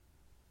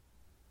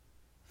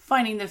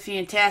Finding the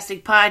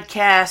Fantastic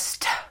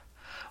Podcast.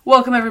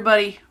 Welcome,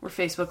 everybody. We're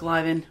Facebook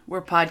Live-in.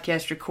 We're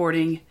podcast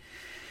recording.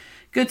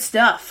 Good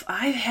stuff.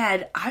 I've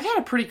had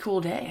a pretty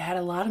cool day. I had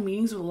a lot of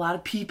meetings with a lot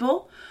of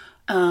people,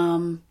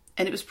 and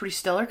it was pretty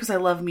stellar because I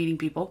love meeting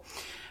people.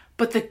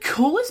 But the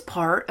coolest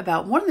part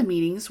about one of the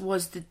meetings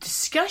was the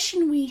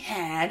discussion we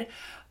had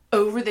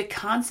over the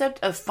concept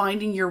of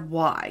finding your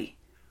why.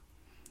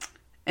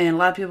 And a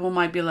lot of people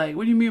might be like,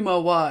 what do you mean by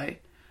why?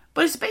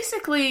 But it's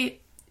basically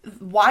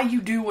why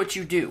you do what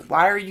you do.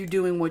 Why are you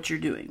doing what you're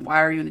doing?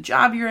 Why are you in the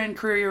job you're in,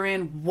 career you're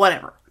in,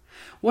 whatever.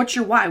 What's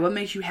your why? What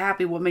makes you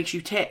happy? What makes you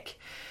tick?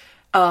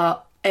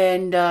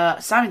 And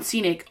Simon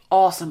Sinek,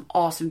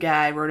 awesome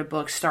guy, wrote a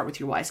book, Start With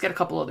Your Why. He's got a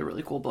couple other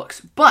really cool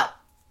books. But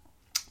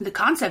the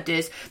concept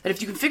is that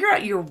if you can figure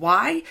out your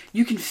why,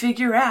 you can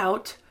figure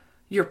out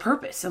your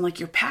purpose and like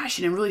your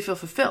passion and really feel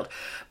fulfilled.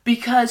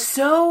 Because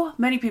so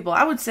many people,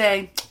 I would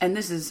say, and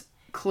this is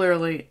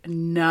clearly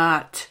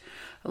not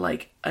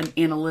like an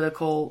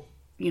analytical,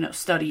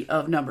 study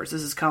of numbers.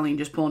 This is Colleen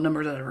just pulling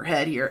numbers out of her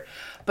head here.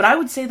 But I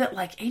would say that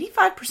like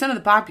 85% of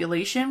the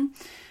population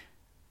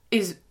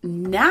is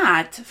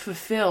not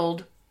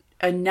fulfilled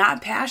and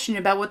not passionate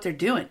about what they're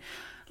doing.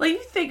 Like, if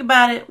you think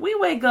about it, we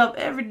wake up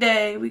every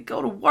day, we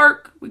go to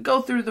work, we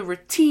go through the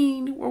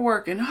routine, we're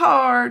working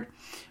hard,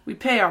 we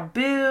pay our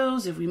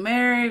bills, if we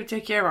marry, we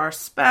take care of our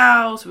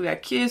spouse, we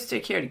got kids,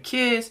 take care of the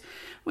kids.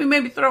 We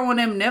maybe throw on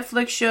them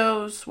Netflix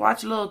shows,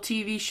 watch a little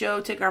TV show,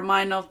 take our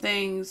mind off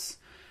things,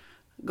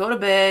 go to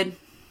bed,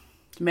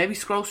 maybe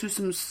scroll through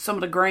some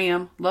of the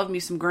gram. Love me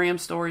some gram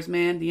stories,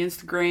 man, the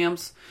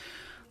Instagrams.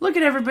 Look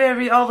at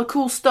everybody, all the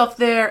cool stuff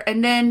there,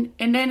 and then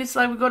it's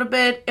like we go to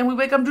bed and we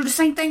wake up and do the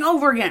same thing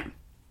over again.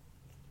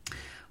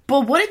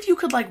 But what if you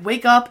could like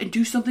wake up and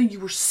do something you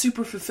were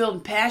super fulfilled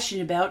and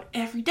passionate about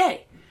every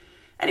day?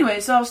 Anyway,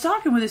 so I was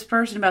talking with this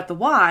person about the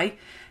why,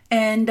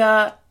 and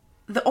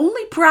the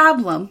only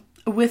problem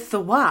with the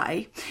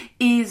why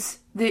is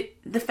the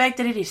fact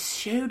that it is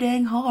so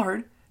dang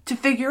hard to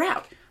figure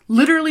out.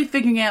 Literally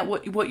figuring out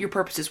what your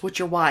purpose is, what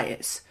your why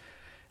is.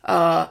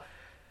 I'm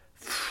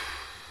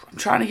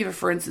trying to give a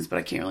for instance, but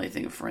I can't really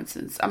think of for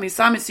instance. I mean,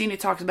 Simon Sinek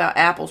talks about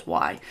Apple's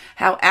why.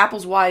 How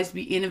Apple's why is to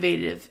be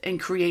innovative and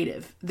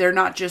creative. They're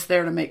not just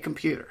there to make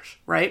computers,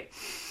 right?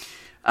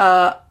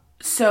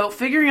 So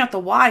figuring out the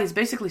why is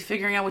basically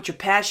figuring out what your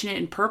passionate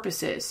and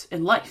purpose is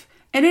in life.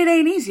 And it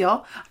ain't easy,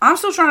 y'all. I'm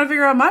still trying to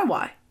figure out my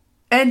why.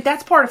 And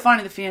that's part of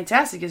finding the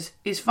fantastic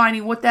is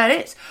finding what that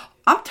is.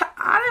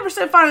 I never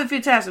said finding the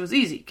fantastic was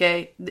easy,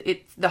 okay?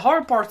 The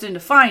hard part's into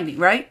finding,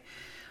 right?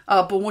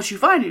 But once you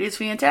find it, it's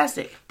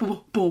fantastic. Boom,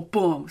 boom,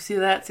 boom. See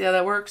that? See how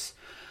that works?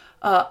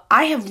 I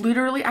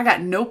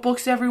got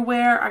notebooks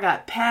everywhere. I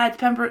got pads,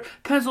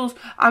 pencils.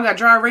 I've got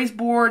dry erase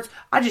boards.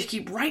 I just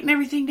keep writing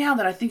everything down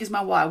that I think is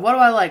my why. What do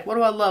I like? What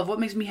do I love? What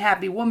makes me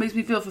happy? What makes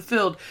me feel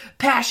fulfilled?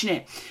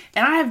 Passionate.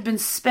 And I've been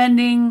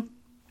searching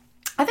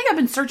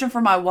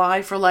for my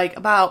why for like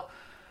about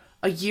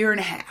a year and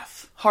a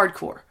half.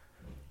 Hardcore.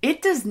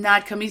 It does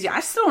not come easy. I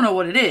still don't know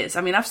what it is.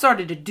 I mean, I've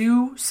started to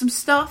do some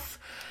stuff,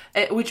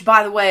 which,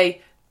 by the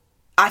way,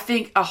 I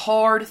think a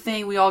hard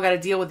thing we all got to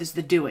deal with is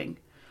the doing.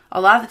 A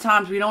lot of the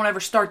times we don't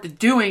ever start the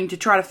doing to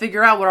try to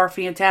figure out what our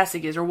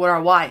fantastic is or what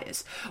our why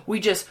is.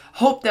 We just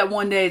hope that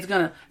one day it's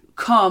going to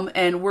come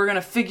and we're going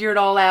to figure it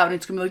all out and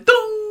it's going to be like,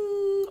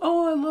 dong!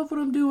 Oh, I love what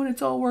I'm doing.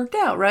 It's all worked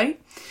out, right?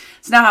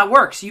 It's not how it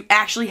works. You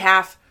actually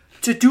have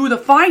to do the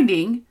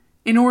finding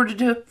in order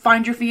to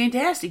find your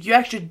fantastic. You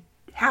actually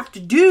have to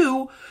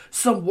do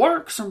some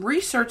work, some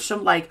research,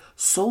 some like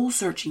soul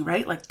searching,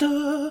 right? Like,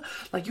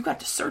 like you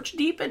got to search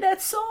deep in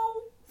that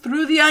soul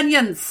through the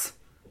onions.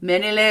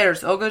 Many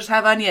layers. Ogres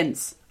have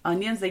onions.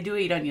 Onions, they do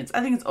eat onions.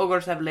 I think it's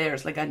ogres have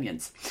layers like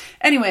onions.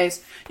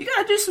 Anyways, you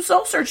got to do some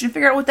soul searching to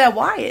figure out what that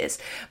why is.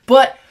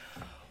 But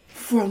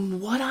from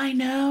what I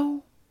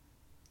know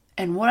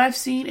and what I've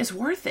seen, it's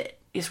worth it.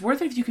 It's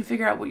worth it if you can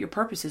figure out what your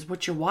purpose is,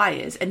 what your why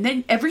is. And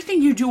then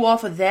everything you do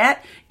off of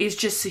that is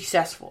just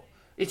successful.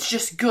 It's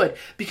just good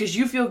because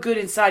you feel good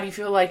inside. You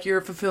feel like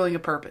you're fulfilling a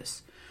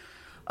purpose.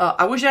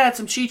 I wish I had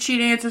some cheat sheet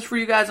answers for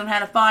you guys on how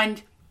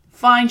to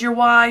find your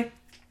why.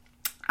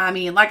 I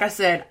mean, like I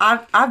said,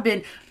 I've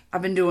been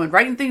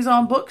writing things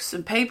on books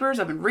and papers.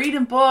 I've been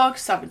reading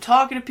books. I've been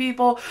talking to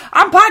people.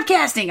 I'm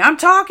podcasting. I'm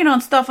talking on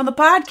stuff on the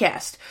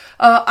podcast.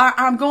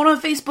 I'm going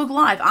on Facebook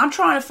Live. I'm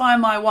trying to find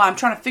my why. I'm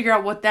trying to figure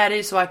out what that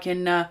is so I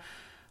can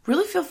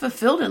really feel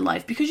fulfilled in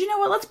life. Because you know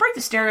what? Let's break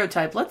the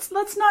stereotype. Let's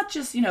not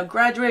just,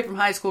 graduate from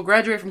high school,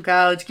 graduate from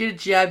college, get a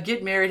job,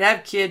 get married,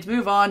 have kids,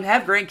 move on,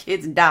 have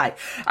grandkids, and die.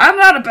 I'm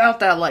not about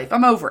that life.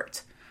 I'm over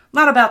it.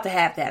 I'm not about to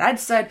have that.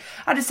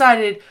 I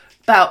decided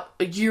about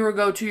a year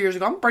ago, 2 years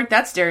ago, I'm going to break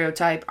that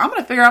stereotype. I'm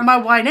going to figure out my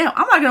why now.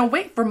 I'm not going to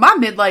wait for my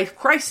midlife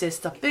crisis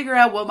to figure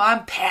out what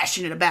I'm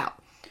passionate about.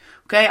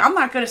 Okay? I'm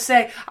not going to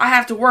say I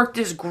have to work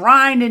this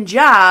grinding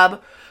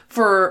job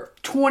for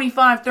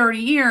 25, 30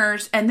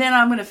 years, and then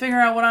I'm going to figure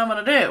out what I'm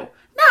going to do.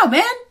 No,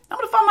 man. I'm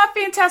going to find my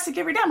fantastic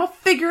every day. I'm going to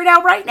figure it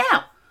out right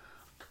now.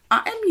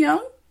 I am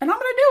young, and I'm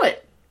going to do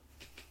it.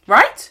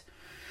 Right?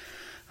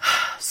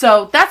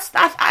 So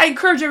I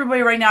encourage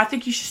everybody right now. I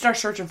think you should start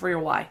searching for your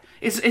why.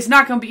 It's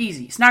not going to be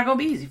easy. It's not going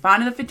to be easy.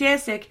 Finding the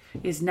fantastic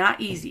is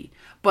not easy.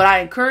 But I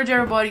encourage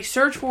everybody,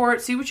 search for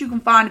it, see what you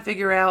can find and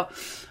figure out.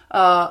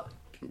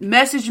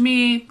 Message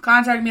me,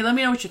 contact me, let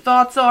me know what your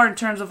thoughts are in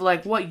terms of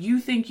like what you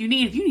think you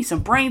need. If you need some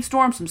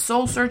brainstorm, some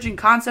soul searching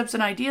concepts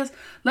and ideas,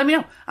 let me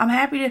know. I'm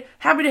happy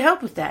to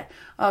help with that.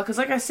 Because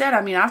like I said,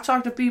 I mean, I've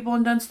talked to people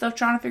and done stuff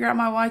trying to figure out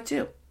my why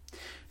too.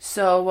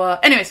 So,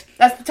 anyways,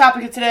 that's the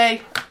topic of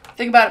today.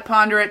 Think about it,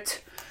 ponder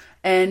it,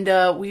 and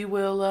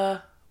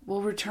we'll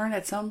return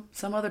at some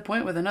other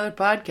point with another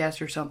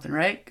podcast or something,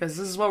 right? Because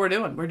this is what we're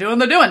doing. We're doing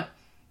the doing.